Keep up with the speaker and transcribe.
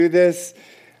Do this.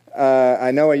 I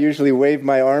know I usually wave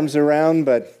my arms around,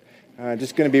 but I'm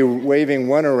just going to be waving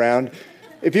one around.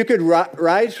 If you could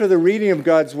rise for the reading of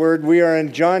God's Word, we are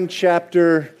in John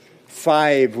chapter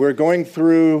 5. We're going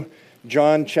through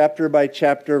John chapter by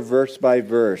chapter, verse by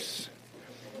verse.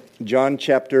 John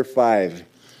chapter 5.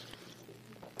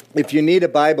 If you need a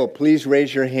Bible, please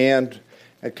raise your hand.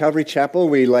 At Calvary Chapel,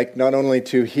 we like not only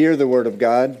to hear the Word of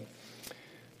God,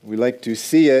 we like to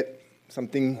see it.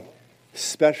 Something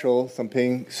special,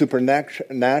 something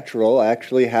supernatural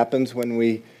actually happens when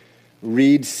we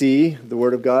see the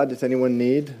Word of God. Does anyone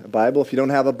need a Bible? If you don't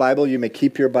have a Bible, you may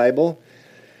keep your Bible.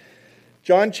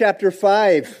 John chapter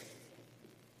 5,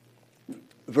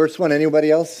 verse 1.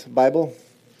 Anybody else? Bible?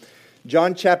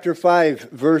 John chapter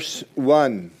 5, verse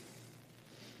 1.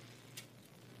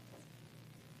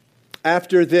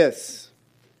 After this,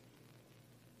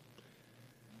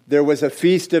 there was a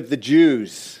feast of the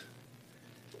Jews,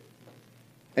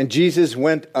 and Jesus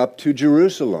went up to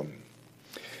Jerusalem.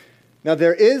 Now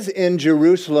there is in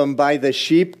Jerusalem by the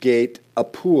sheep gate a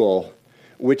pool,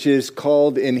 which is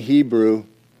called in Hebrew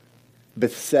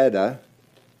Bethesda,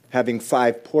 having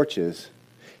 5 porches.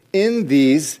 In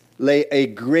these lay a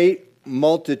great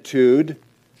multitude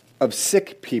of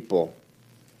sick people,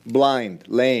 blind,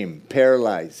 lame,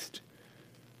 paralyzed,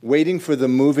 waiting for the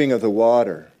moving of the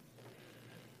water.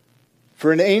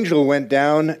 For an angel went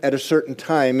down at a certain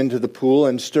time into the pool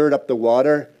and stirred up the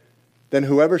water. Then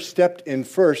whoever stepped in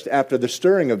first after the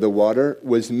stirring of the water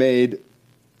was made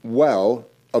well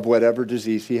of whatever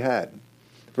disease he had.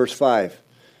 Verse 5.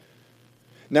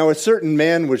 Now a certain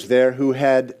man was there who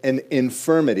had an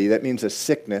infirmity, that means a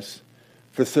sickness,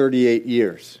 for 38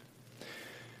 years.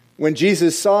 When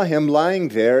Jesus saw him lying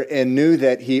there and knew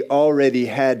that he already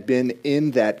had been in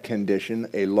that condition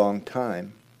a long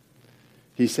time,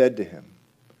 he said to him,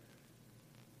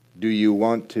 "Do you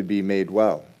want to be made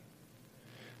well?"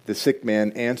 The sick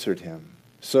man answered him,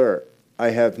 "Sir, I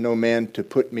have no man to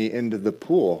put me into the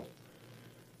pool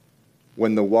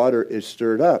when the water is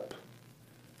stirred up.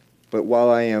 But while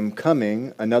I am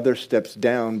coming, another steps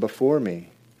down before me."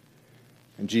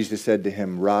 And Jesus said to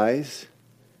him, "Rise,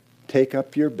 take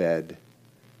up your bed,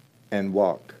 and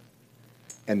walk."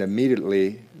 And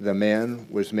immediately the man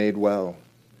was made well.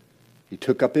 He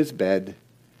took up his bed,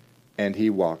 and he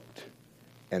walked.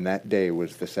 And that day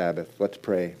was the Sabbath. Let's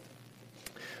pray.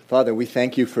 Father, we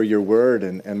thank you for your word,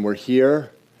 and we're here,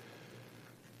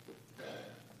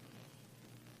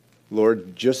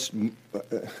 Lord, just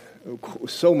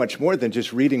so much more than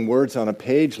just reading words on a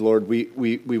page, Lord. We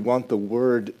want the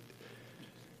word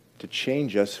to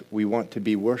change us. We want to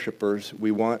be worshipers.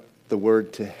 We want the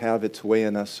word to have its way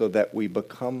in us so that we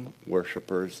become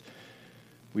worshipers.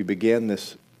 We began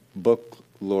this book,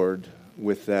 Lord,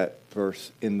 with that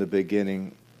verse, "In the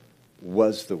beginning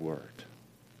was the Word.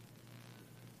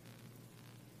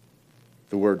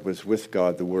 The Word was with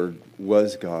God, the Word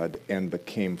was God, and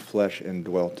became flesh and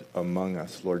dwelt among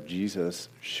us." Lord Jesus,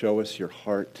 show us your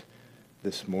heart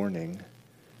this morning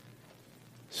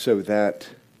so that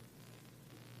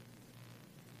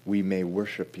we may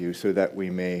worship you, so that we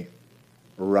may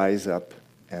rise up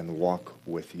and walk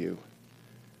with you.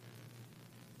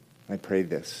 I pray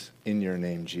this in your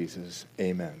name, Jesus.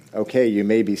 Amen. Okay, you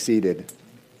may be seated.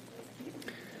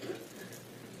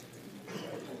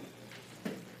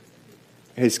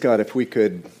 Hey, Scott, if we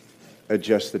could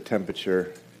adjust the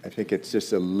temperature. I think it's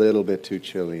just a little bit too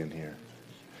chilly in here.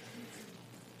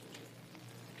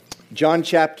 John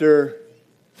chapter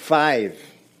 5.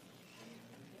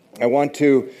 I want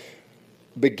to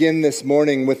begin this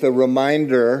morning with a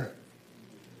reminder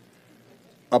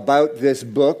about this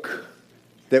book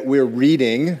that we're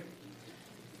reading,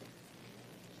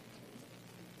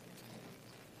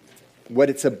 what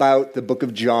it's about, the book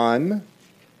of John.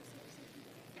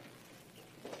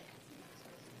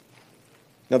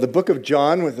 Now, the book of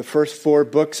John, with the first 4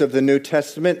 books of the New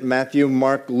Testament, Matthew,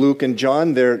 Mark, Luke, and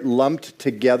John, they're lumped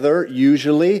together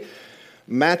usually.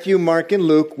 Matthew, Mark, and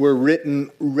Luke were written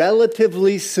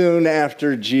relatively soon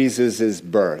after Jesus'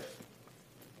 birth.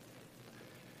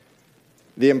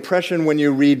 The impression when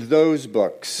you read those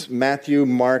books, Matthew,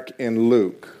 Mark, and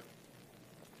Luke,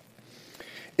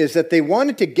 is that they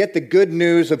wanted to get the good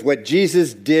news of what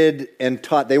Jesus did and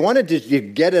taught. They wanted to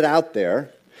get it out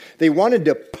there. They wanted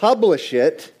to publish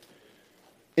it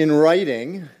in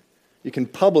writing. You can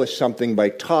publish something by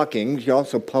talking. You can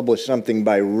also publish something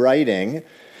by writing.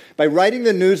 By writing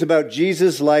the news about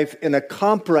Jesus' life in a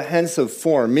comprehensive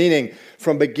form, meaning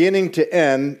from beginning to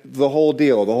end, the whole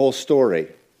deal, the whole story.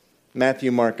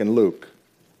 Matthew, Mark, and Luke.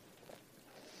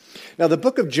 Now, the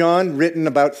book of John, written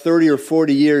about 30 or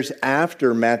 40 years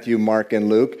after Matthew, Mark, and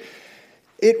Luke,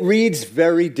 It reads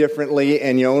very differently,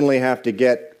 and you only have to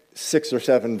get 6 or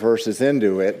 7 verses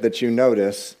into it that you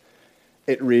notice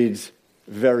it reads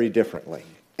very differently.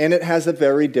 And it has a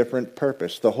very different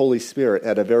purpose. The Holy Spirit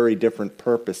had a very different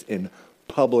purpose in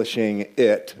publishing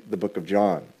it, the book of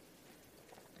John.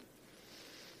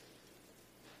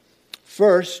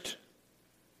 First,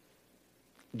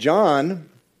 John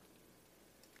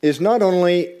is not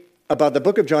only about, the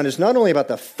book of John is not only about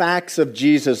the facts of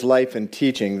Jesus' life and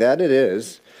teaching, that it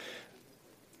is,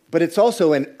 but it's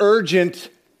also an urgent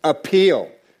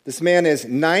appeal. This man is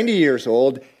 90 years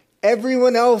old.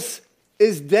 Everyone else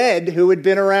is dead who had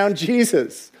been around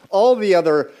Jesus. All the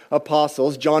other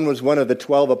apostles, John was one of the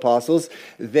 12 apostles,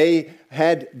 they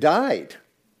had died.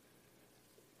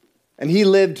 And he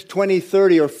lived 20,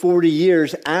 30, or 40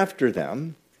 years after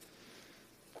them.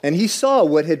 And he saw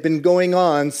what had been going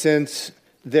on since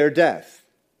their death.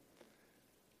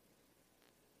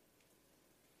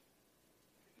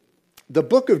 The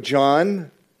book of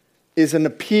John is an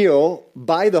appeal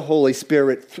by the Holy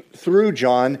Spirit through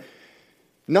John,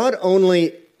 not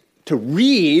only to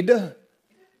read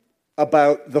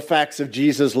about the facts of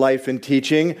Jesus' life and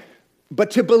teaching, but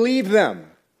to believe them.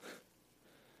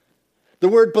 The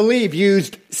word believe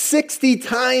used 60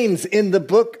 times in the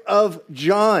book of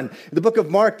John. In the book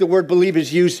of Mark, the word believe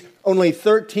is used only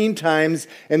 13 times.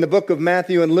 In the book of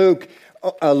Matthew and Luke,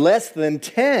 less than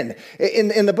 10.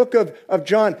 In the book of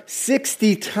John,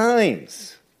 60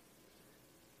 times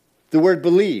the word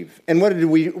believe. And what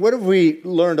have we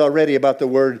learned already about the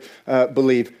word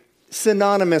believe?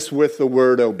 Synonymous with the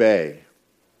word obey.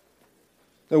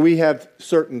 We have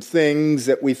certain things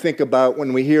that we think about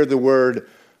when we hear the word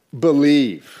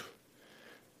believe.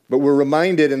 But we're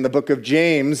reminded in the book of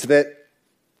James that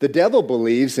the devil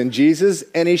believes in Jesus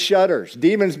and he shudders.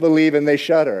 Demons believe and they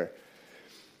shudder.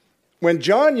 When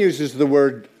John uses the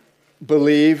word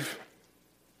believe,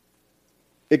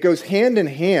 it goes hand in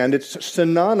hand. It's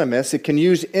synonymous. It can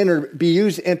be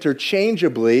used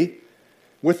interchangeably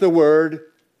with the word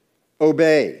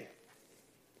obey.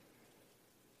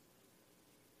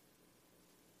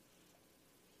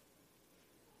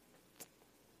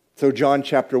 So John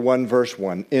chapter 1, verse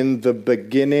 1. In the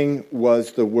beginning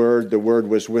was the Word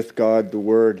was with God, the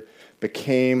Word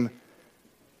became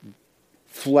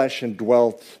flesh and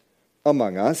dwelt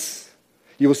among us.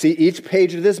 You will see each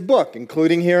page of this book,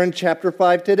 including here in chapter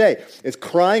 5 today, is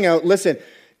crying out, listen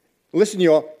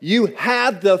you all, you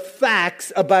have the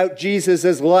facts about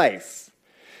Jesus' life.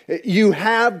 You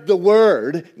have the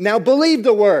Word, now believe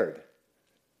the Word.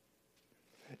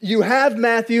 You have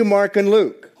Matthew, Mark, and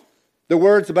Luke. The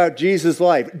words about Jesus'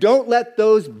 life. Don't let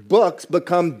those books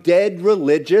become dead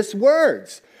religious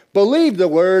words. Believe the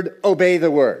Word, obey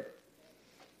the Word.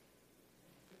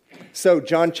 So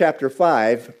John chapter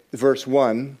 5, verse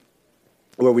 1,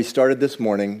 where we started this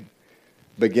morning,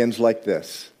 begins like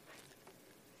this.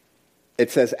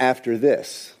 It says, after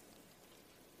this.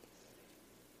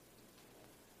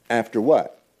 After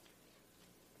what?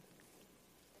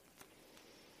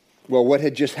 Well, what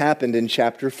had just happened in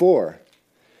chapter 4?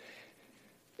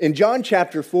 In John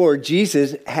chapter 4,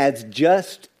 Jesus has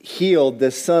just healed the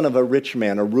son of a rich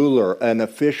man, a ruler, an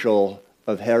official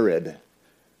of Herod,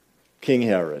 King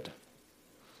Herod.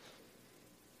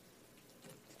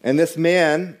 And this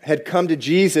man had come to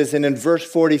Jesus, and in verse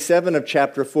 47 of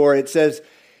chapter 4, it says,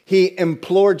 he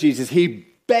implored Jesus, he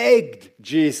begged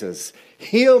Jesus,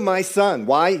 heal my son.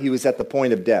 Why? He was at the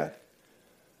point of death.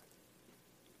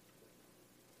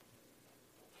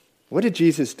 What did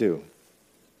Jesus do?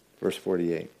 Verse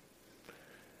 48.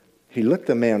 He looked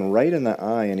the man right in the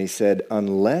eye and he said,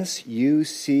 unless you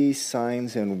see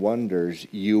signs and wonders,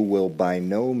 you will by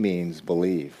no means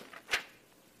believe.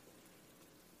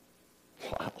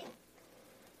 Wow.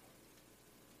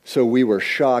 So we were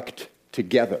shocked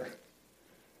together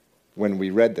when we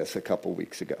read this a couple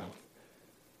weeks ago.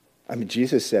 I mean,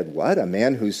 Jesus said, what? A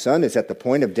man whose son is at the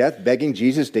point of death begging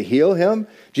Jesus to heal him?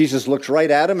 Jesus looks right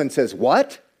at him and says,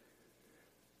 what?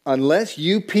 Unless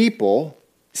you people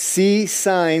see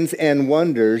signs and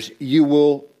wonders, you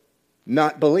will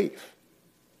not believe.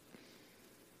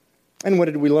 And what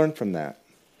did we learn from that?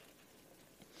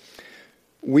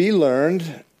 We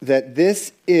learned that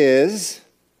this is,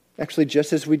 actually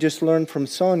just as we just learned from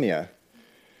Sonia,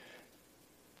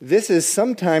 this is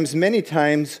sometimes, many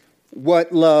times,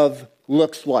 what love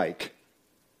looks like.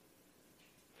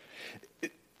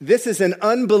 This is an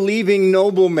unbelieving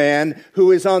nobleman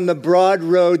who is on the broad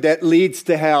road that leads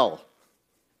to hell.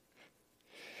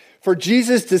 For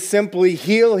Jesus to simply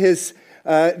heal his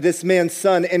this man's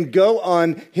son and go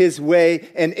on his way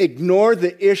and ignore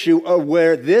the issue of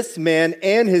where this man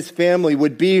and his family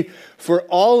would be for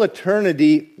all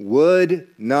eternity would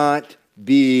not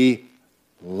be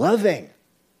loving.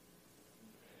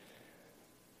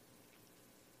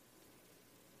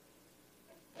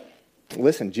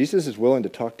 Listen, Jesus is willing to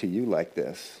talk to you like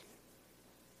this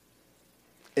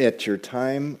at your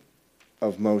time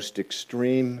of most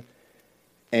extreme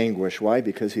anguish. Why?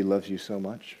 Because he loves you so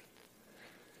much.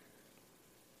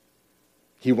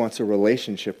 He wants a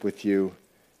relationship with you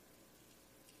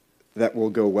that will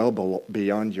go well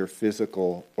beyond your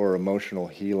physical or emotional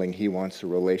healing. He wants a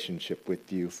relationship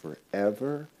with you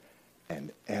forever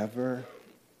and ever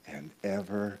and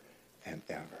ever and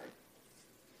ever.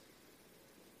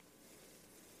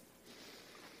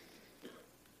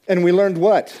 And we learned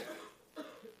what?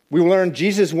 We learned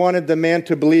Jesus wanted the man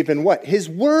to believe in what? His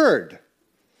word.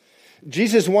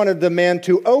 Jesus wanted the man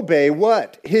to obey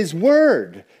what? His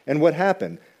word. And what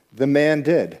happened? The man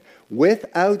did.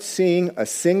 Without seeing a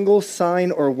single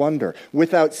sign or wonder,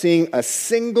 without seeing a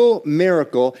single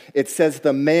miracle, it says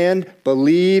the man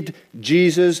believed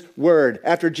Jesus' word.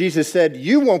 After Jesus said,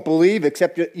 you won't believe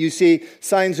except you see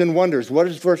signs and wonders. What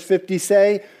does verse 50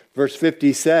 say? Verse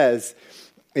 50 says,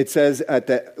 it says at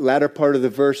the latter part of the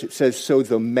verse, it says, so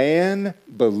the man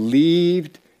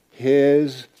believed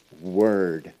his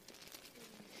word.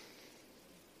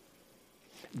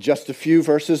 Just a few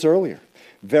verses earlier,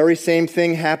 very same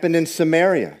thing happened in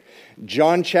Samaria.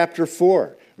 John chapter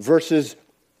 4, verses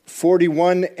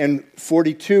 41 and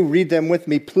 42. Read them with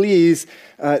me, please.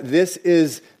 This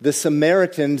is the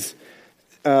Samaritans.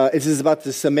 This is about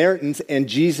the Samaritans and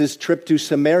Jesus' trip to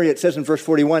Samaria. It says in verse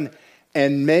 41,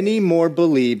 and many more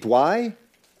believed. Why?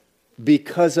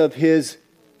 Because of his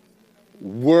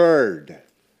word.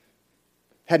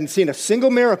 Hadn't seen a single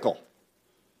miracle.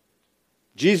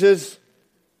 Jesus,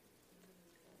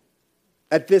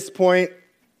 at this point,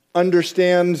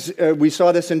 understands, we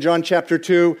saw this in John chapter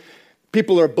 2,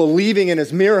 people are believing in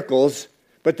his miracles,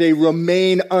 but they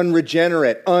remain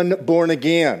unregenerate, unborn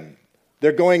again.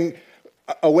 They're going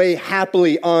away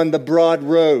happily on the broad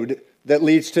road that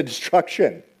leads to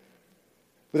destruction.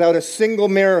 Without a single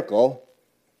miracle,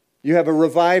 you have a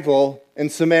revival in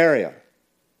Samaria.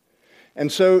 And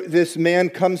so this man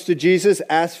comes to Jesus,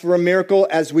 asks for a miracle,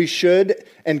 as we should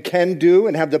and can do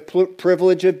and have the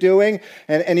privilege of doing.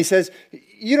 And he says,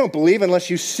 you don't believe unless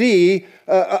you see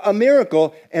a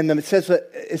miracle. And it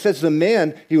says the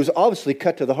man, he was obviously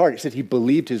cut to the heart. He said he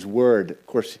believed his word. Of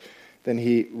course, then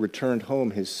he returned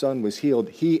home. His son was healed.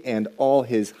 He and all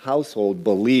his household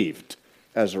believed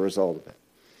as a result of it.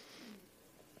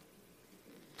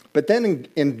 But then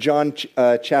in John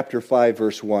chapter 5,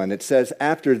 verse 1, it says,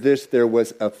 after this there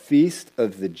was a feast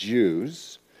of the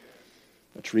Jews.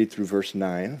 Let's read through verse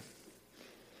 9.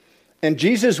 And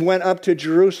Jesus went up to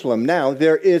Jerusalem. Now,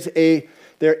 there is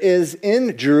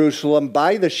in Jerusalem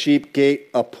by the sheep gate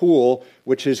a pool,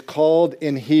 which is called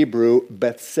in Hebrew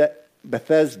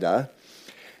Bethesda,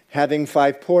 having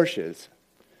 5 porches.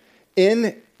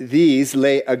 In these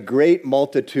lay a great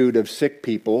multitude of sick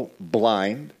people,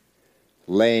 blind,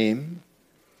 lame,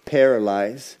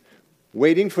 paralyzed,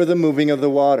 waiting for the moving of the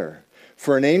water.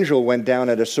 For an angel went down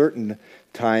at a certain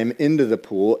time into the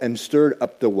pool and stirred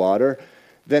up the water.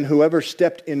 Then whoever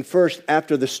stepped in first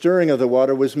after the stirring of the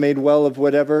water was made well of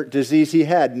whatever disease he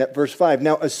had. Verse 5,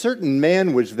 now a certain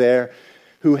man was there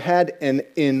who had an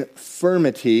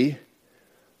infirmity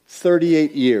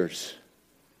 38 years.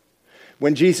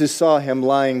 When Jesus saw him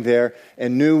lying there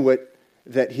and knew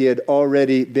that he had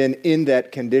already been in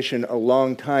that condition a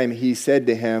long time, he said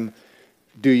to him,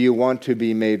 do you want to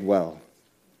be made well?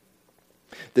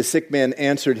 The sick man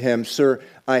answered him, sir,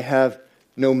 I have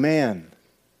no man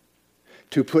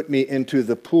to put me into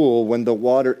the pool when the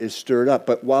water is stirred up.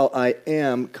 But while I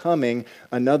am coming,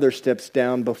 another steps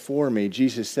down before me.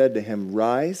 Jesus said to him,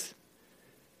 rise,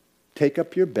 take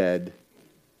up your bed,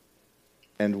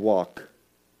 and walk.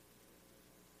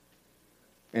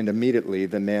 And immediately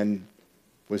the man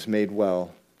was made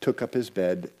well, took up his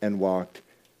bed, and walked,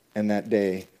 and that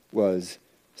day was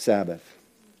Sabbath.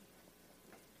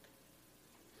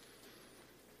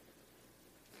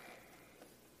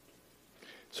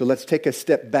 So let's take a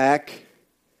step back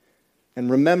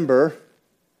and remember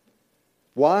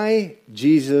why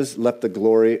Jesus left the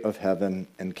glory of heaven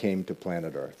and came to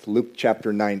planet Earth. Luke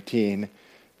chapter 19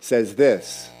 says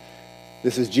this.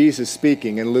 This is Jesus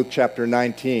speaking in Luke chapter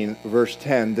 19, verse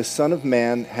 10. The Son of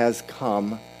Man has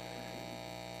come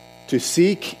to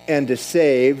seek and to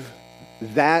save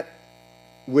that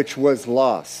which was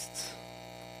lost.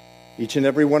 Each and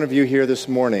every one of you here this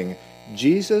morning,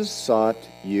 Jesus sought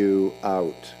you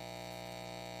out.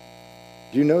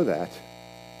 Do you know that?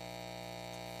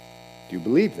 Do you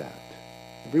believe that?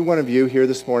 Every one of you here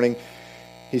this morning,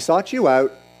 he sought you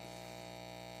out,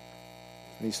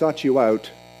 and he sought you out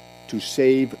to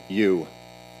save you.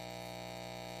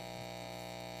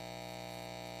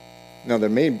 Now, there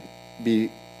may be,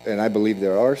 and I believe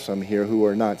there are some here who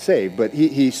are not saved, but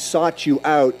he sought you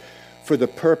out for the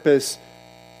purpose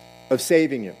of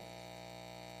saving you.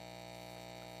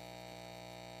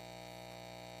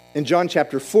 In John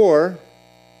chapter 4,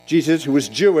 Jesus, who was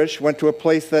Jewish, went to a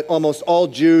place that almost all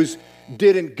Jews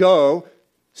didn't go,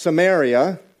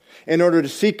 Samaria, in order to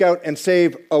seek out and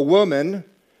save a woman,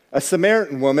 a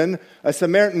Samaritan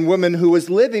woman who was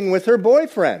living with her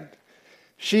boyfriend.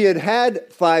 She had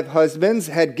had 5 husbands,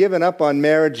 had given up on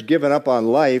marriage, given up on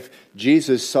life.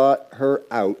 Jesus sought her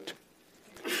out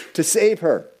to save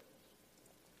her.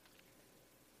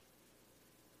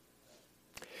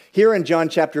 Here in John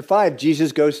chapter 5,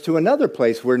 Jesus goes to another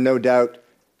place where no doubt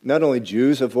not only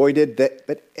Jews avoided that,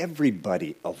 but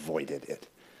everybody avoided it.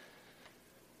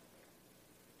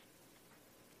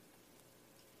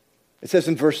 It says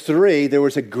in verse 3, there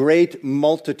was a great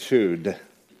multitude.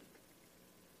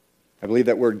 I believe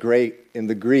that word great in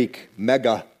the Greek,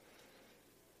 mega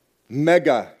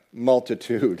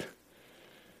multitude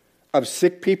of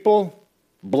sick people,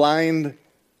 blind,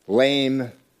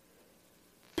 lame,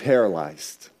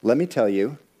 paralyzed. Let me tell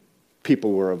you,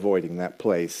 people were avoiding that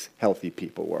place. Healthy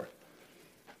people were.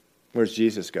 Where's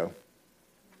Jesus go?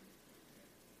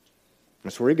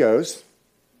 That's where he goes.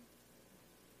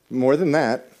 More than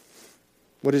that,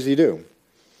 what does he do?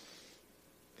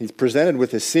 He's presented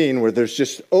with a scene where there's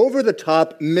just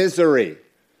over-the-top misery,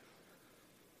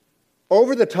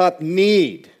 over-the-top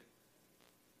need.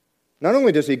 Not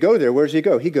only does he go there, where does he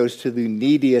go? He goes to the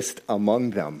neediest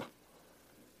among them.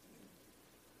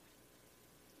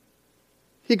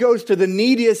 He goes to the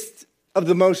neediest of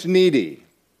the most needy.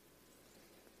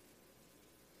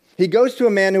 He goes to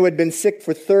a man who had been sick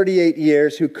for 38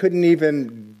 years, who couldn't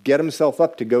even get himself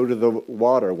up to go to the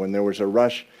water when there was a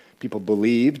rush. People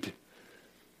believed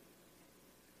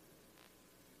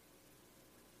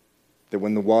that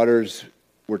when the waters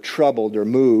were troubled or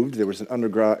moved, there was an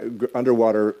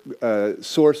underwater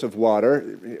source of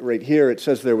water. Right here it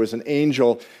says there was an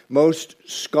angel. Most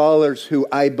scholars who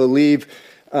I believe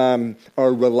are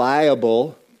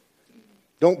reliable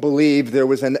don't believe there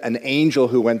was an angel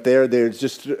who went there. There's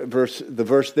just the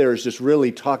verse there is just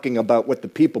really talking about what the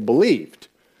people believed.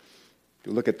 If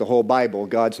you look at the whole Bible,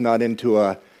 God's not into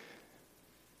a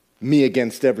me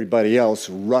against everybody else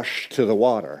rush to the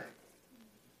water.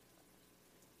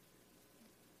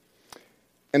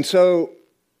 And so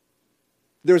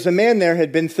there's a man there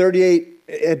had been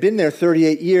there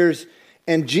 38 years,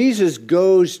 and Jesus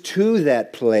goes to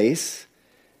that place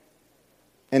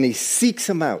and he seeks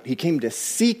him out. He came to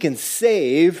seek and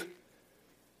save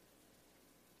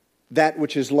that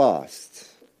which is lost.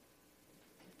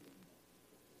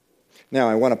 Now,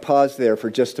 I want to pause there for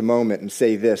just a moment and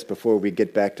say this before we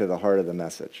get back to the heart of the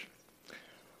message.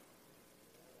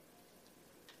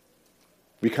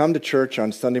 We come to church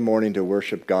on Sunday morning to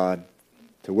worship God,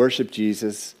 to worship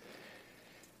Jesus.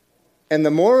 And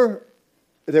the more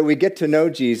that we get to know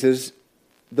Jesus,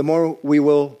 the more we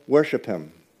will worship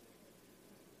him.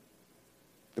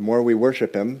 The more we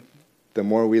worship him, the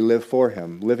more we live for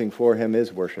him. Living for him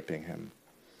is worshiping him.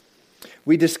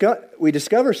 We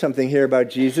discover something here about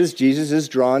Jesus. Jesus is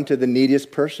drawn to the neediest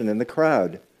person in the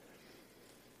crowd.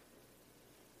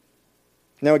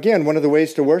 Now again, one of the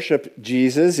ways to worship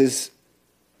Jesus is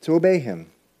to obey him.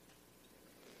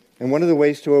 And one of the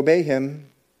ways to obey him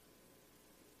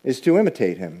is to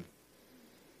imitate him.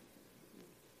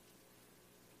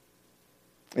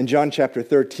 In John chapter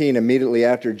 13, immediately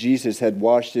after Jesus had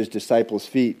washed his disciples'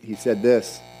 feet, he said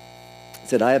this. He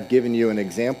said, I have given you an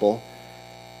example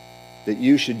that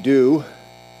you should do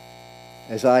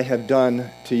as I have done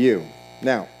to you.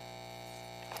 Now,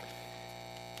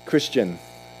 Christian,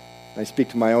 I speak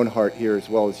to my own heart here as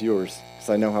well as yours, because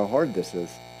I know how hard this is.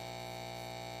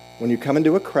 When you come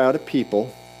into a crowd of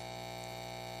people,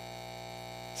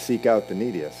 seek out the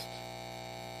neediest.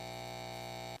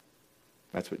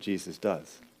 That's what Jesus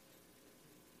does.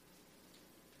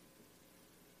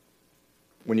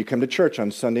 When you come to church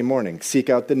on Sunday morning, seek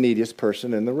out the neediest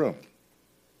person in the room.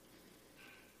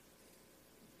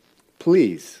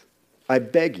 Please, I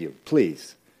beg you,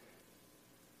 please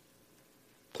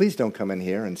don't come in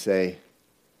here and say,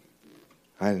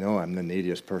 I know I'm the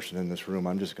neediest person in this room.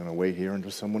 I'm just going to wait here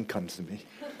until someone comes to me.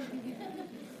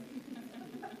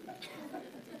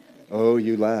 Oh,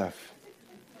 you laugh.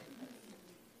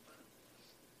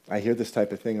 I hear this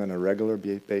type of thing on a regular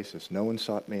basis. No one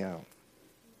sought me out.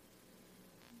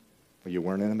 Well, you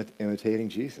weren't imitating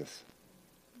Jesus.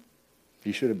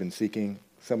 You should have been seeking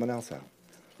someone else out.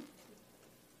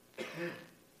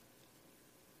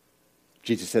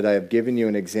 Jesus said, I have given you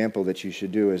an example that you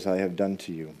should do as I have done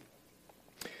to you.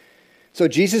 So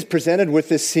Jesus presented with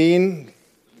this scene,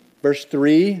 verse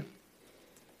 3,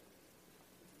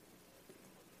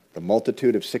 the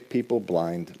multitude of sick people,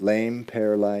 blind, lame,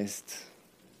 paralyzed,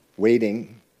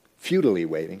 waiting, futilely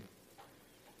waiting.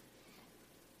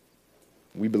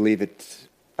 We believe it,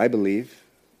 I believe,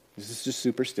 this is just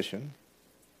superstition.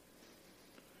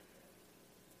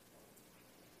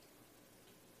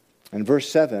 In verse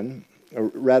 7, or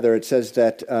rather it says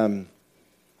that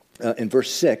in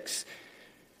verse 6,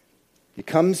 he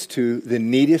comes to the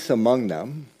neediest among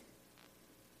them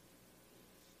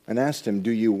and asked him,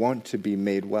 do you want to be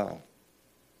made well?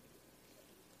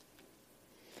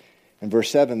 In verse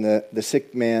 7, the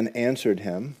sick man answered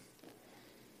him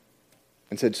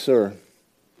and said, Sir,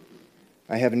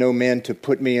 I have no man to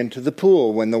put me into the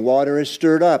pool when the water is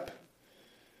stirred up.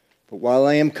 But while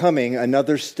I am coming,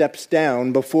 another steps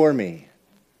down before me.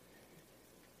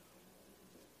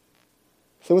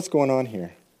 So what's going on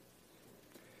here?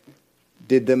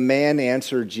 Did the man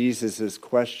answer Jesus'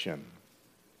 question?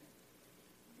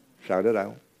 Shout it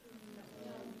out.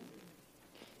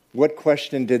 What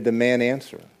question did the man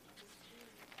answer?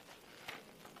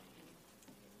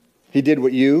 He did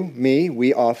what you, me,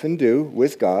 we often do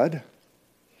with God.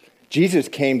 Jesus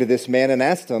came to this man and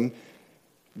asked him,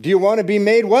 do you want to be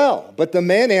made well? But the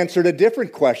man answered a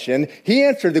different question. He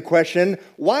answered the question,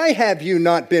 why have you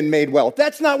not been made well?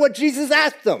 That's not what Jesus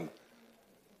asked him.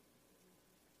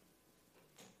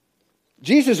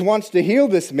 Jesus wants to heal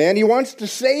this man. He wants to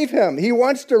save him. He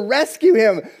wants to rescue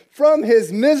him from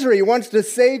his misery. He wants to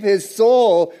save his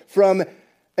soul from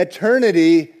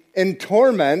eternity in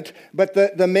torment. But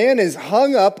the man is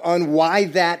hung up on why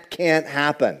that can't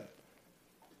happen.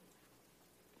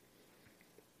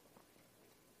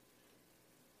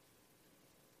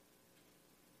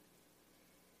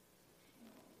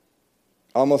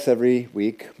 Almost every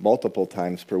week, multiple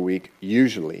times per week,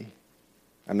 usually,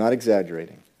 I'm not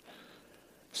exaggerating,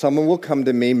 someone will come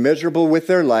to me miserable with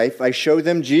their life. I show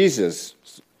them Jesus.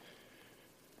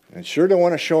 I sure don't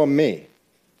want to show them me.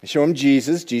 I show them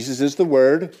Jesus. Jesus is the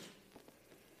Word.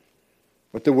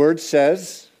 What the Word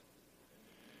says.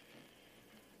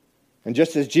 And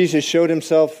just as Jesus showed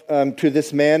himself to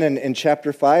this man in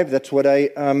chapter 5, that's what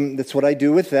I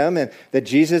do with them, and that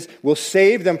Jesus will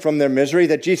save them from their misery,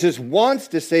 that Jesus wants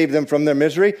to save them from their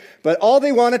misery, but all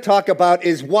they want to talk about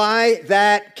is why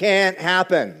that can't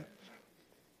happen.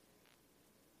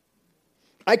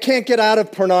 I can't get out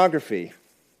of pornography.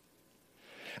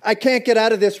 I can't get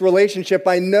out of this relationship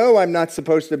I know I'm not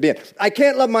supposed to be in. I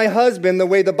can't love my husband the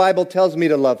way the Bible tells me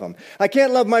to love him. I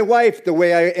can't love my wife the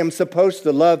way I am supposed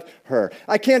to love her.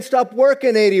 I can't stop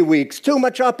working 80 weeks. Too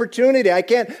much opportunity. I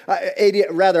can't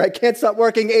stop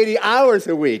working 80 hours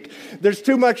a week. There's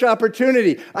too much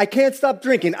opportunity. I can't stop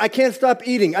drinking. I can't stop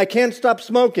eating. I can't stop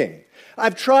smoking.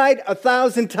 I've tried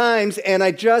 1,000 times and I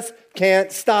just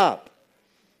can't stop.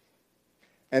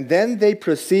 And then they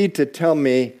proceed to tell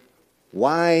me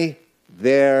why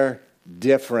they're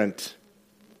different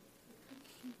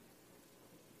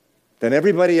than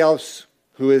everybody else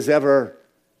who has ever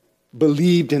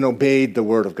believed and obeyed the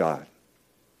Word of God.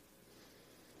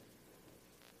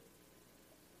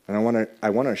 And I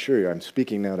want to assure you, I'm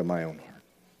speaking now to my own heart,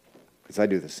 because I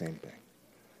do the same thing.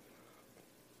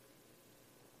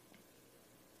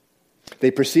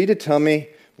 They proceed to tell me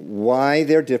why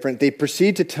they're different. They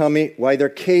proceed to tell me why their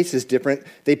case is different.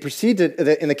 They proceed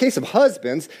to, in the case of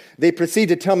husbands, they proceed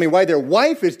to tell me why their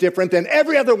wife is different than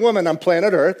every other woman on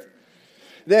planet Earth.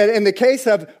 That in the case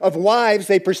of wives,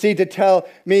 they proceed to tell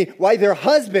me why their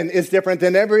husband is different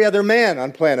than every other man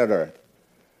on planet Earth.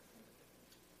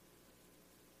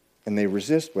 And they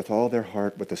resist with all their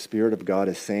heart what the Spirit of God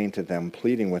is saying to them,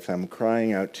 pleading with them,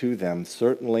 crying out to them,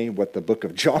 certainly what the book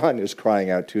of John is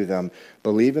crying out to them,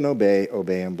 believe and obey,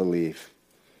 obey and believe.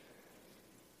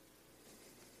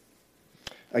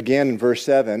 Again, in verse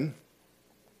 7,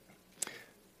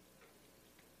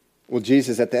 well,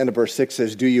 Jesus at the end of verse 6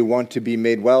 says, do you want to be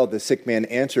made well? The sick man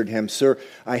answered him, Sir,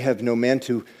 I have no man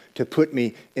to put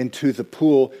me into the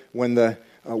pool when the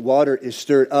water is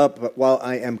stirred up, but while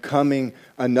I am coming,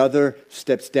 another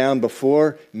steps down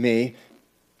before me.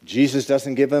 Jesus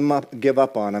doesn't give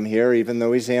up on him here, even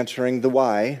though he's answering the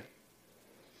why.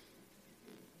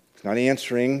 He's not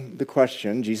answering the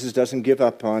question. Jesus doesn't give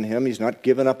up on him. He's not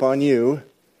giving up on you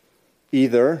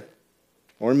either,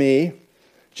 or me.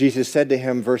 Jesus said to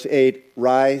him, verse 8,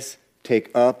 rise, take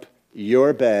up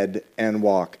your bed and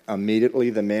walk." Immediately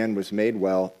the man was made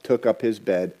well, took up his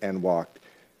bed and walked.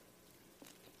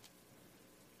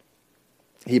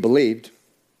 He believed.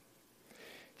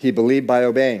 He believed by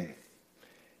obeying.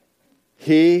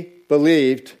 He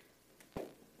believed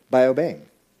by obeying.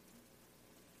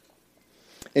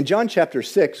 In John chapter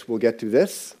 6, we'll get to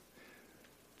this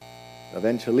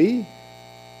eventually.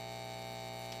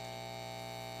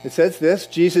 It says this,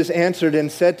 "Jesus answered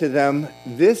and said to them,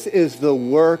 'This is the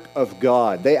work of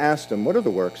God.'" They asked him, "What are the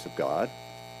works of God?"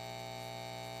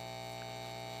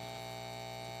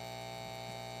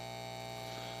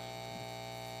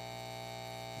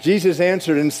 Jesus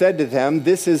answered and said to them,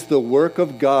 "This is the work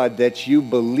of God, that you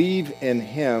believe in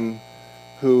him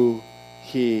who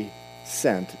he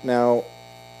sent." Now,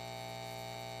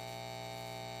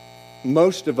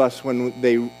 most of us,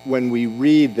 when we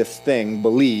read this thing,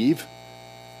 believe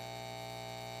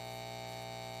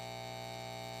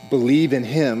in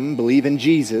him, believe in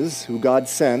Jesus, who God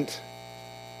sent,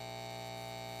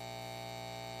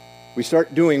 we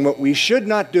start doing what we should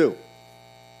not do.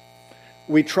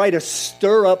 We try to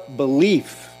stir up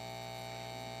belief.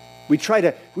 We try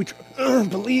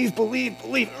believe.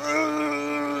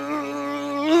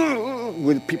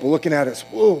 With people looking at us,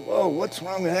 whoa, what's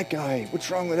wrong with that guy?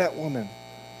 What's wrong with that woman?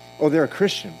 Oh, they're a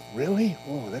Christian. Really?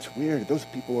 Oh, that's weird. Those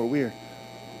people are weird.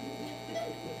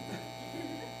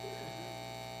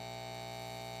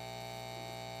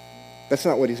 That's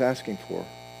not what he's asking for.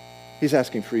 He's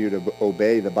asking for you to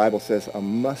obey. The Bible says a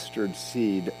mustard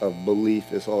seed of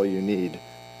belief is all you need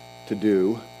to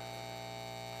do.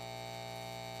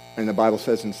 And the Bible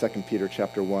says in 2 Peter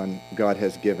chapter 1, God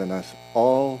has given us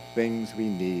all things we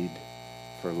need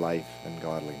for life and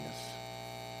godliness.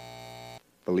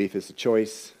 Belief is a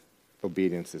choice.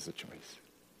 Obedience is a choice.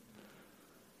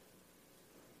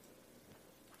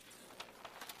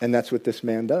 And that's what this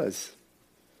man does.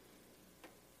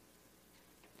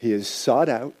 He is sought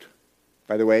out.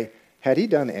 By the way, had he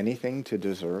done anything to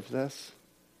deserve this?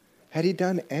 Had he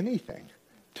done anything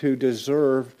to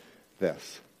deserve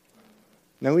this?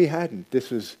 No, he hadn't. This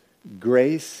was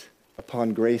grace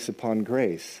upon grace upon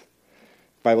grace.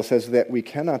 The Bible says that we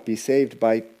cannot be saved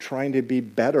by trying to be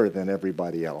better than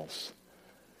everybody else.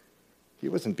 He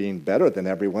wasn't being better than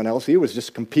everyone else. He was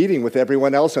just competing with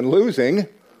everyone else and losing.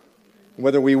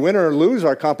 Whether we win or lose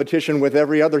our competition with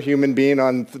every other human being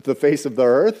on the face of the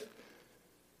earth,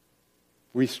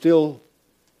 we still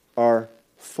are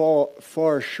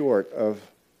far short of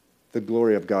the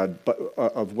glory of God,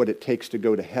 of what it takes to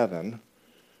go to heaven.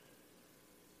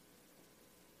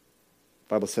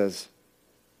 The Bible says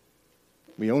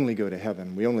we only go to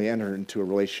heaven, we only enter into a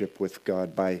relationship with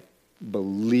God by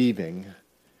believing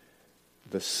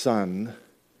the Son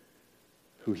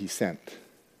who he sent.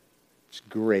 It's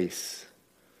grace.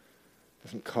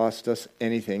 Doesn't cost us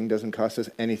anything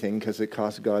because it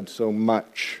costs God so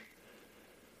much.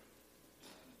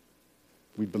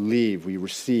 We believe, we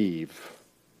receive.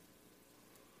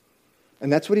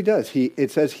 And that's what he does.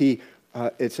 It says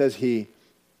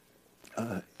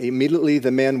immediately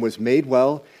the man was made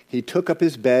well, he took up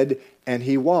his bed, and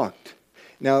he walked.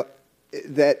 Now,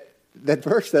 that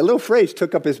verse, that little phrase,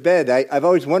 took up his bed, I've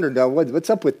always wondered, now, what's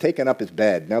up with taking up his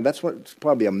bed? Now, it's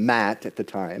probably a mat at the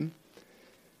time.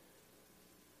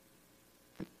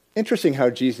 Interesting how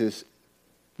Jesus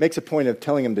makes a point of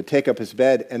telling him to take up his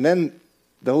bed, and then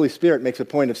the Holy Spirit makes a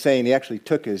point of saying he actually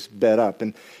took his bed up.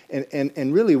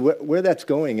 And really where that's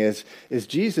going is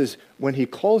Jesus, when he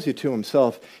calls you to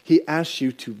himself, he asks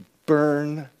you to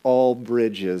burn all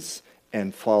bridges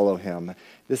and follow him.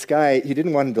 This guy, he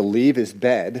didn't want him to leave his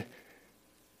bed.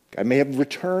 God may have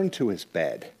returned to his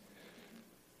bed.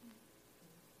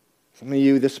 Some of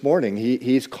you this morning,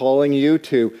 he's calling you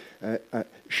to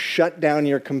shut down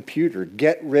your computer,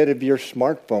 get rid of your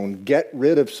smartphone, get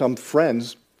rid of some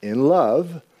friends in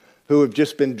love who have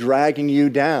just been dragging you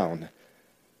down.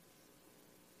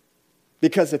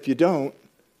 Because if you don't,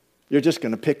 you're just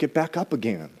going to pick it back up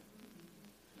again.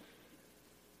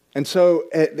 And so,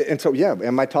 yeah,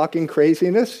 am I talking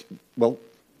craziness? Well,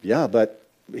 yeah, but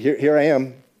here I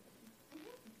am.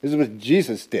 This is what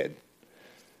Jesus did.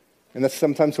 And that's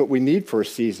sometimes what we need for a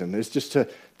season, is just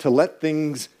to let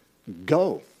things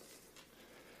go.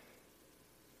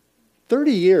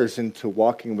 30 years into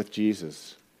walking with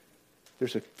Jesus,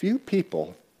 there's a few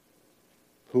people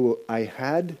who I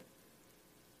had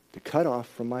to cut off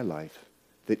from my life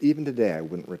that even today I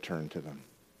wouldn't return to them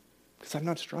because I'm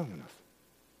not strong enough.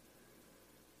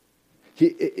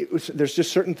 There's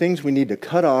just certain things we need to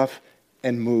cut off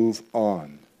and move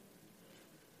on.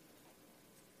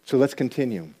 So let's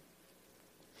continue.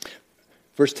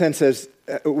 Verse 10 says,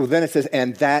 then it says,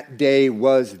 and that day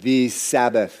was the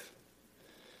Sabbath.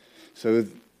 So it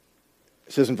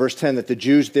says in verse 10 that the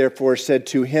Jews therefore said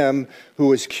to him who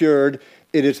was cured,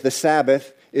 "It is the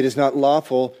Sabbath. It is not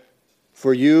lawful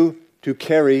for you to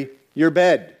carry your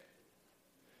bed."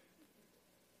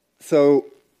 So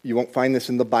you won't find this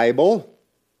in the Bible.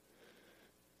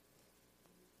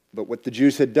 But what the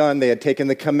Jews had done, they had taken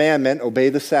the commandment, obey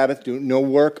the Sabbath, do no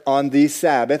work on the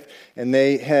Sabbath, and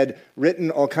they had written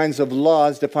all kinds of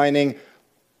laws defining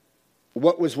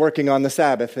what was working on the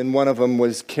Sabbath, and one of them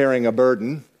was carrying a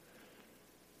burden.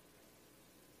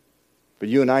 But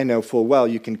you and I know full well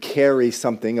you can carry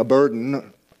something, a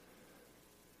burden,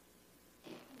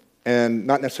 and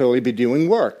not necessarily be doing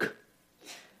work.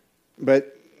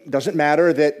 But it doesn't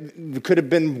matter that it could have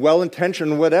been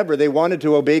well-intentioned, whatever. They wanted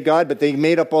to obey God, but they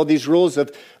made up all these rules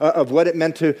of what it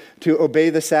meant to obey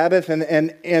the Sabbath.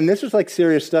 And this was like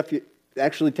serious stuff.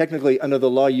 Actually, technically, under the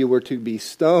law, you were to be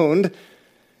stoned,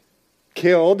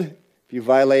 killed, if you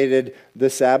violated the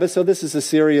Sabbath. So this is a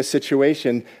serious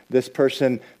situation this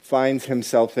person finds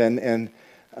himself in. And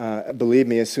believe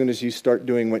me, as soon as you start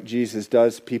doing what Jesus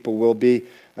does, people will be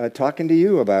talking to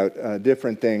you about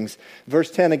different things.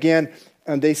 Verse 10 again,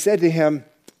 and they said to him,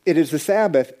 "It is the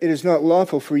Sabbath. It is not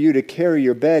lawful for you to carry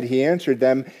your bed." He answered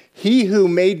them, "He who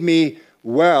made me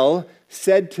well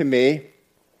said to me,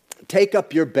 'Take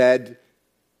up your bed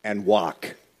and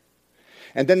walk.'"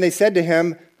 And then they said to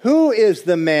him, "Who is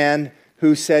the man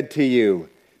who said to you,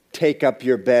 'Take up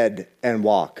your bed and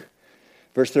walk'?"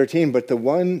 Verse 13, but the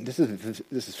one, this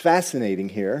is fascinating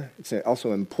here. It's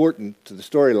also important to the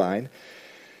storyline.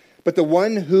 But the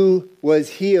one who was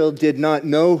healed did not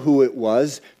know who it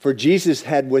was, for Jesus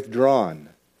had withdrawn,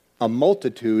 a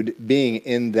multitude being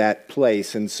in that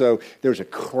place. And so there's a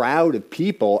crowd of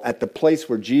people at the place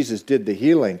where Jesus did the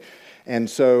healing. And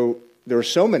so there were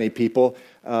so many people.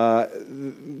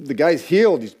 The guy's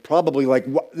healed. He's probably like,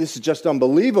 this is just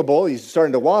unbelievable. He's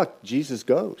starting to walk. Jesus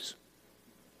goes.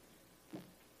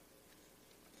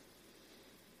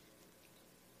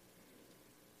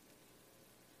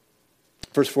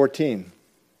 Verse 14,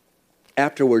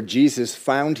 afterward Jesus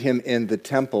found him in the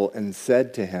temple and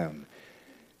said to him,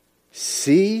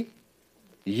 "See,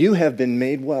 you have been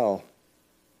made well."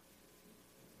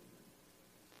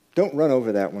 Don't run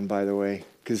over that one, by the way,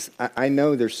 because I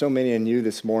know there's so many in you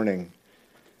this morning.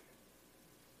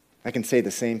 I can say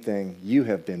the same thing. You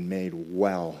have been made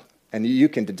well. And you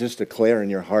can just declare in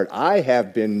your heart, "I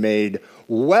have been made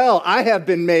well. I have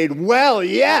been made well,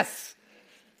 yes."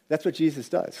 That's what Jesus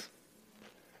does.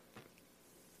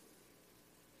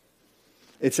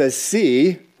 It says,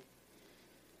 "See,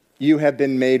 you have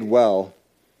been made well.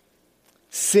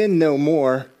 Sin no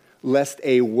more, lest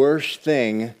a worse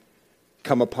thing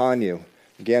come upon you."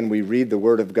 Again, we read the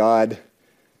Word of God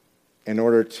in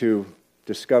order to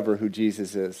discover who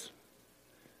Jesus is.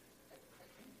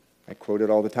 I quote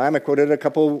it all the time. I quoted it a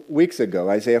couple weeks ago.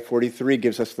 Isaiah 43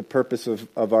 gives us the purpose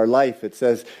of our life. It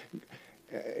says,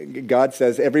 God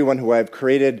says, "Everyone who I have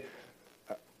created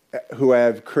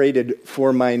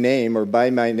for my name or by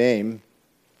my name,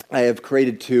 I have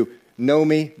created to know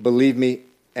me, believe me,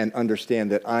 and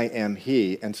understand that I am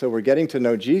he." And so we're getting to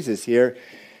know Jesus here.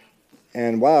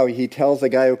 And wow, he tells the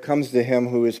guy who comes to him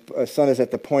whose son is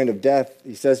at the point of death,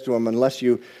 he says to him, unless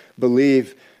you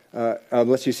believe,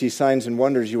 unless you see signs and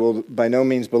wonders, you will by no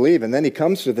means believe. And then he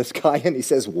comes to this guy and he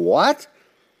says, "What?"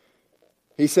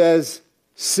 He says,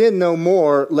 "Sin no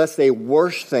more, lest a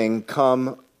worse thing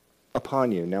come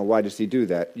upon you." Now, why does he do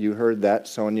that? You heard that.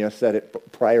 Sonia said it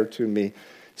prior to me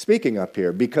speaking up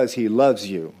here. Because he loves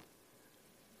you.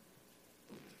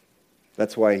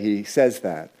 That's why he says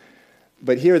that.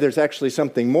 But here there's actually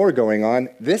something more going on.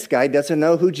 This guy doesn't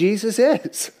know who Jesus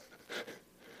is.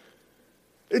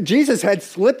 Jesus had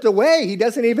slipped away. He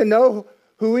doesn't even know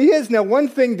who he is. Now, one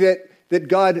thing that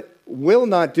God will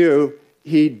not do,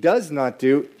 he does not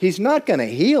do, he's not going to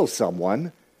heal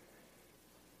someone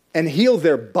and heal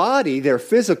their body, their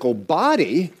physical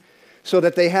body, so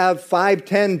that they have 5,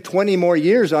 10, 20 more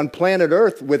years on planet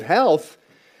Earth with health,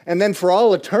 and then for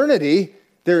all eternity,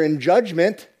 they're in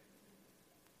judgment.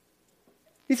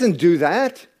 He doesn't do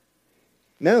that.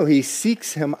 No, he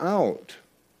seeks him out.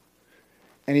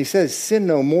 And he says, "Sin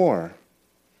no more,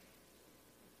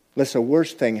 lest a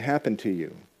worse thing happen to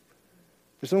you."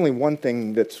 There's only one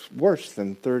thing that's worse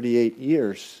than 38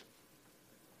 years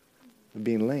of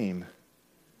being lame.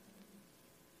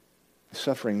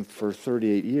 Suffering for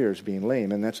 38 years being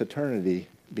lame, and that's eternity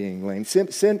being lame.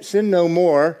 Sin no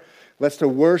more, lest a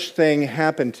worse thing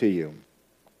happen to you.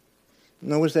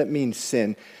 Now, what does that mean,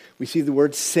 sin? We see the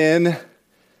word sin.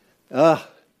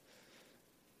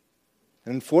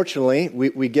 Unfortunately,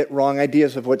 we get wrong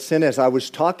ideas of what sin is. I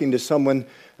was talking to someone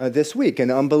this week,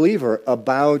 an unbeliever,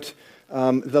 about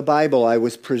the Bible. I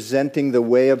was presenting the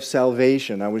way of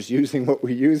salvation. I was using what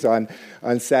we use on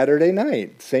Saturday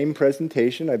night. Same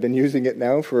presentation. I've been using it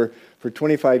now for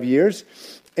 25 years.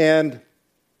 And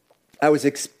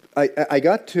I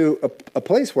got to a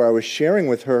place where I was sharing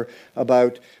with her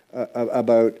about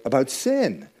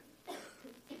sin.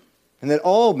 And that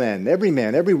all men,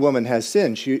 every woman has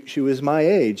sin. She was my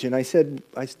age. And I said,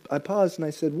 I paused and I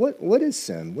said, what is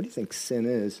sin? What do you think sin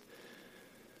is?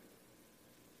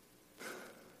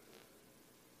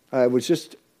 I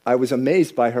was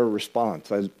amazed by her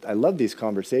response. I love these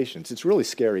conversations. It's really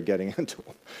scary getting into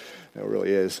them. It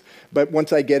really is. But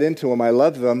once I get into them, I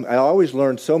love them. I always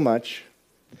learn so much.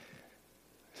 I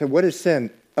said, what is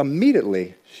sin?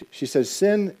 Immediately, she says,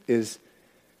 sin is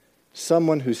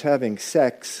someone who's having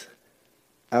sex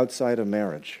outside of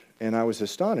marriage. And I was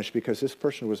astonished because this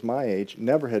person was my age,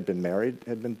 never had been married,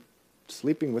 had been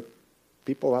sleeping with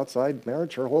people outside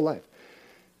marriage her whole life.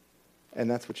 And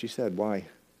that's what she said. Why?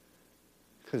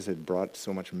 Because it brought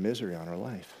so much misery on her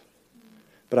life.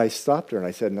 But I stopped her and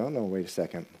I said, no, wait a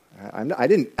second. I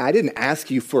didn't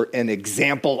ask you for an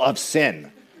example of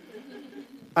sin.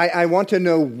 I want to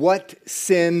know what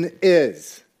sin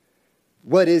is.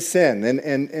 What is sin?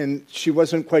 And she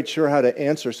wasn't quite sure how to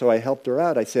answer, so I helped her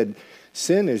out. I said,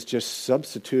 sin is just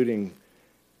substituting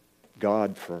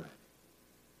God for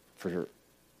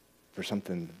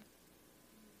something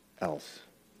else.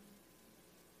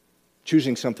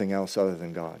 Choosing something else other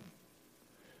than God.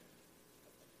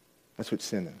 That's what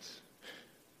sin is.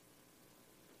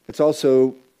 It's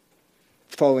also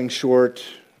falling short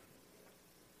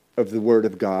of the Word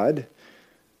of God.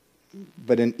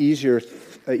 But an easier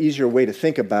way to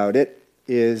think about it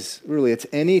is really it's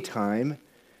any time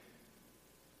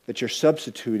that you're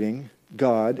substituting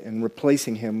God and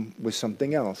replacing Him with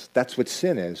something else. That's what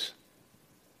sin is.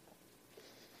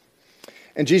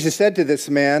 And Jesus said to this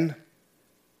man,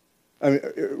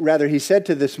 he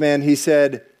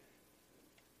said,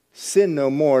 sin no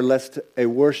more, lest a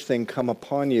worse thing come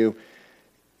upon you.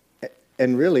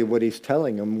 And really what he's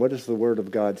telling him, what does the Word of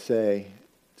God say?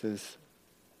 It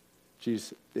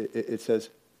says,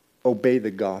 obey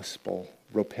the gospel,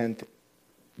 repent,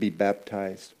 be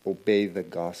baptized, obey the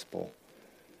gospel.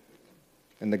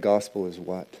 And the gospel is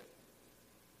what?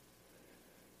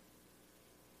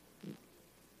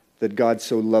 That God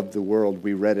so loved the world,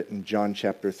 we read it in John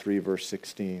chapter 3, verse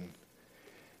 16,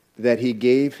 that He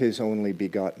gave His only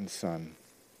begotten Son,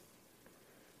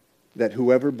 that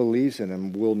whoever believes in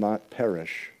Him will not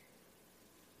perish,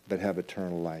 but have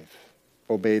eternal life.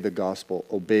 Obey the gospel,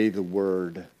 obey the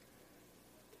Word.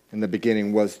 In the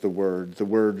beginning was the Word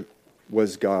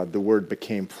was God, the Word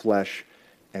became flesh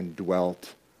and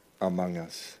dwelt among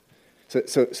us.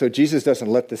 So Jesus doesn't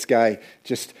let this guy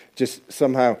just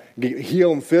somehow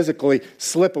heal him physically,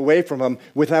 slip away from him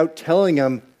without telling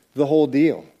him the whole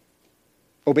deal.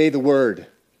 Obey the Word.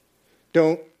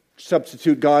 Don't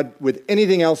substitute God with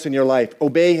anything else in your life.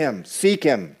 Obey Him. Seek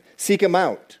Him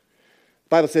out. The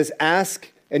Bible says, ask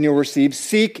and you'll receive.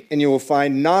 Seek and you will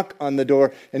find. Knock on the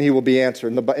door and He will be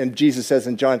answered. And Jesus says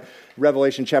in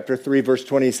Revelation chapter 3, verse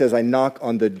 20, He says, I knock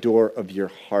on the door of your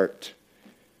heart.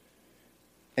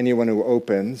 Anyone who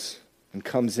opens and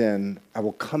comes in, I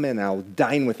will come in, I'll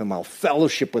dine with him, I'll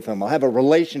fellowship with him, I'll have a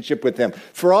relationship with him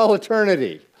for all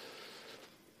eternity.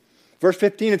 Verse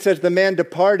 15, it says, the man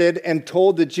departed and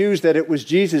told the Jews that it was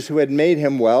Jesus who had made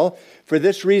him well. For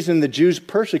this reason, the Jews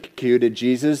persecuted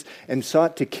Jesus and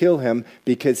sought to kill him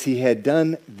because he had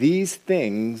done these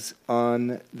things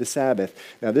on the Sabbath.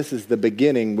 Now, this is the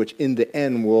beginning, which in the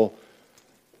end will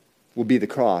be the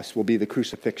cross, will be the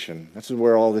crucifixion. This is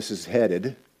where all this is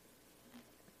headed.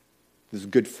 This is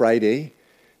Good Friday.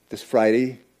 This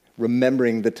Friday,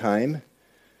 remembering the time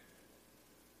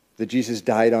that Jesus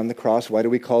died on the cross. Why do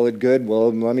we call it good?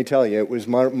 Well, let me tell you, it was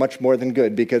much more than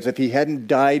good, because if He hadn't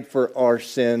died for our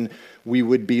sin, we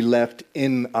would be left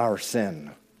in our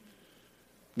sin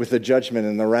with the judgment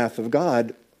and the wrath of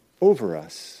God over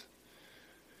us.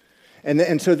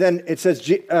 And so then it says,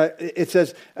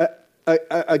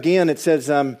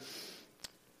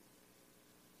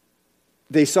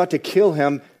 they sought to kill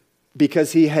Him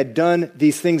because He had done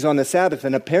these things on the Sabbath.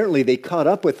 And apparently they caught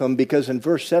up with Him, because in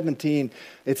verse 17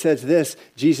 it says this,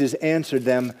 Jesus answered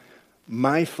them,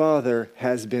 my Father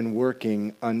has been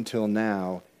working until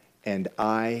now, and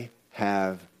I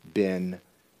have been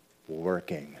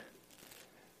working.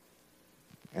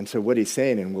 And so what He's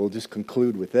saying, and we'll just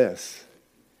conclude with this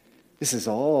is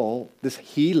all, this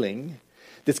healing,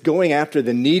 this going after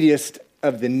the neediest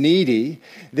of the needy,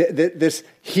 this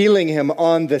healing him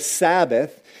on the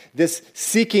Sabbath, this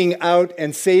seeking out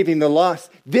and saving the lost.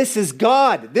 This is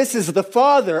God. This is the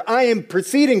Father. I am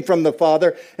proceeding from the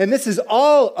Father. And this is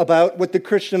all about what the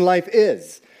Christian life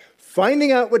is.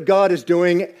 Finding out what God is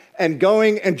doing and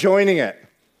going and joining it.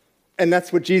 And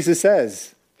that's what Jesus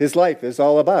says his life is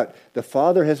all about. The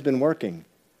Father has been working,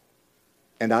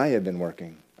 and I have been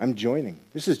working. I'm joining.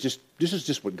 This is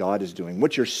just what God is doing.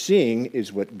 What you're seeing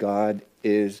is what God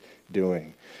is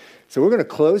doing. So we're going to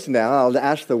close now. I'll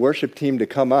ask the worship team to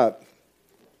come up.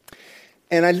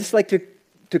 And I'd just like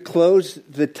to close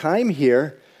the time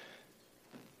here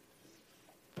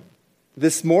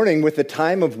this morning with the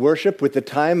time of worship, with the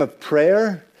time of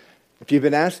prayer. If you've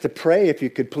been asked to pray, if you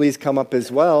could please come up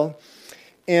as well.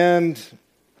 And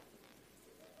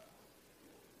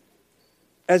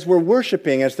as we're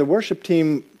worshiping, as the worship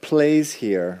team plays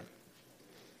here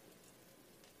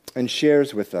and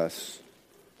shares with us,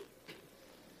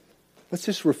 let's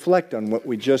just reflect on what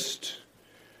we just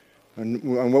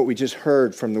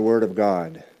heard from the Word of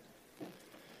God.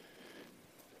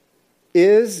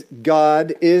 Is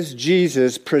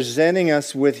Jesus presenting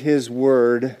us with His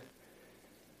Word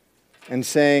and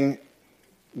saying,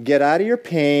 get out of your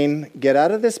pain, get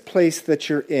out of this place that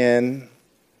you're in.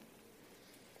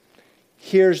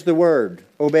 Here's the Word,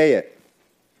 obey it.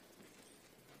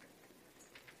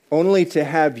 Only to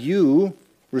have you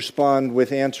respond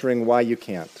with answering why you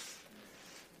can't.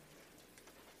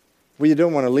 Well, you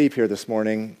don't want to leave here this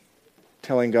morning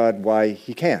telling God why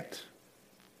He can't.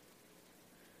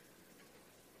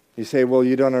 You say, well,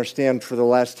 you don't understand, for the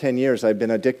last 10 years I've been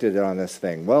addicted on this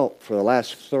thing. Well, for the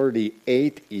last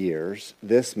 38 years,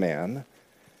 this man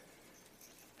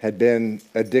had been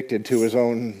addicted to his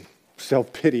own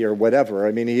self-pity or whatever.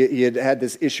 I mean, he had had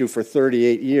this issue for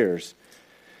 38 years.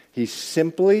 He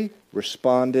simply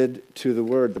responded to the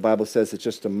Word. The Bible says it's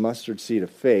just a mustard seed of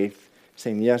faith,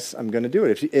 saying, yes, I'm going to do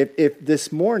it. If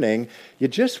this morning you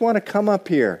just want to come up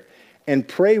here and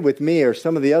pray with me or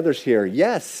some of the others here,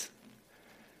 yes,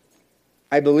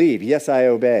 I believe. Yes, I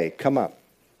obey. Come up.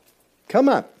 Come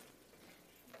up.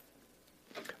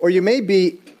 Or you may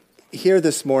be here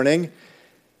this morning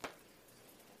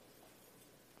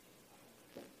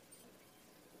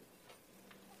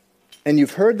and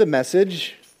you've heard the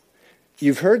message.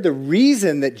 You've heard the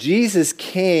reason that Jesus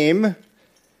came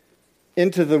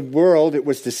into the world. It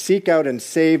was to seek out and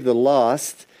save the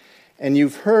lost. And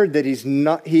you've heard that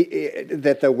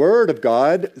that the Word of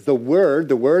God, the word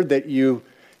that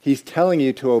He's telling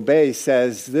you to obey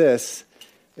says this.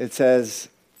 It says,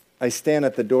 I stand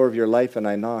at the door of your life and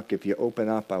I knock. If you open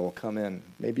up, I will come in.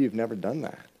 Maybe you've never done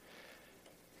that.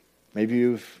 Maybe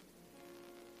you've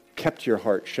kept your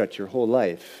heart shut your whole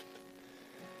life.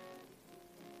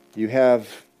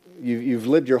 You've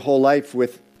lived your whole life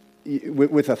with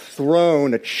a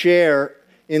throne, a chair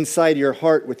inside your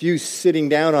heart, with you sitting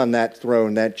down on that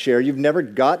throne, that chair. You've never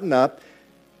gotten up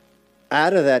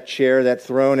out of that chair, that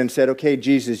throne, and said, okay,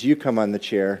 Jesus, you come on the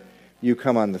chair, you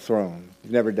come on the throne.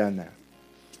 You've never done that.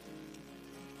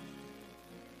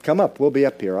 Come up, we'll be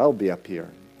up here, I'll be up here.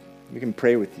 We can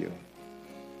pray with you.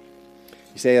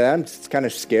 You say, it's kind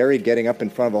of scary getting up in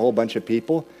front of a whole bunch of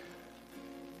people.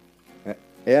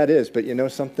 Yeah, it is, but you know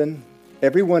something?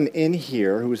 Everyone in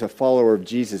here who is a follower of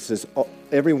Jesus,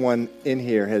 everyone in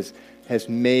here has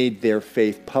made their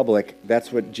faith public.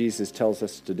 That's what Jesus tells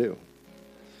us to do.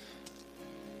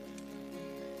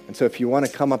 And so if you want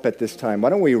to come up at this time, why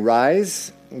don't we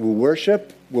rise, we'll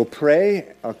worship, we'll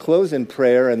pray. I'll close in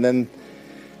prayer, and then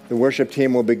the worship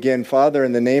team will begin. Father,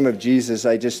 in the name of Jesus,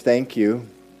 I just thank you.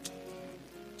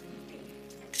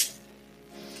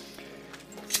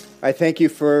 I thank you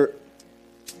for,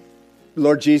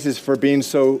 Lord Jesus, for being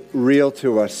so real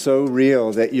to us, so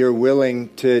real that you're willing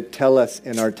to tell us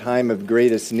in our time of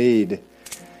greatest need.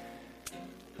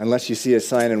 Unless you see a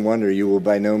sign and wonder, you will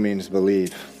by no means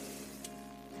believe.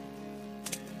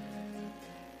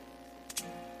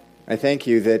 I thank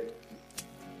you that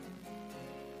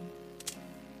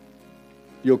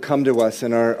you'll come to us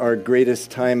in our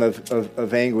greatest time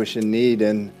of anguish and need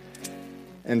and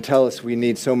tell us we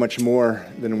need so much more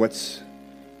than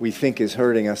we think is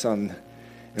hurting us and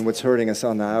what's hurting us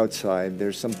on the outside.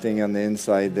 There's something on the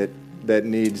inside that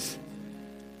needs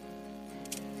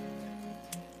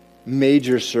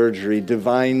major surgery,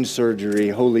 divine surgery,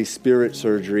 Holy Spirit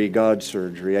surgery, God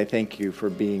surgery. I thank you for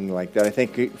being like that. I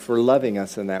thank you for loving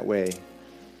us in that way.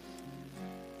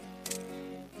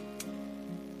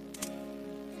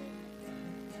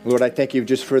 Lord, I thank you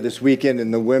just for this weekend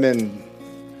and the women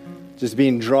just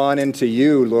being drawn into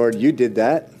you. Lord, you did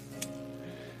that.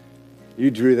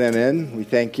 You drew them in. We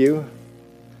thank you.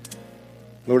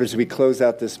 Lord, as we close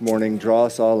out this morning, draw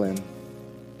us all in.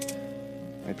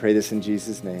 I pray this in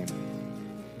Jesus' name.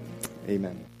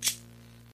 Amen.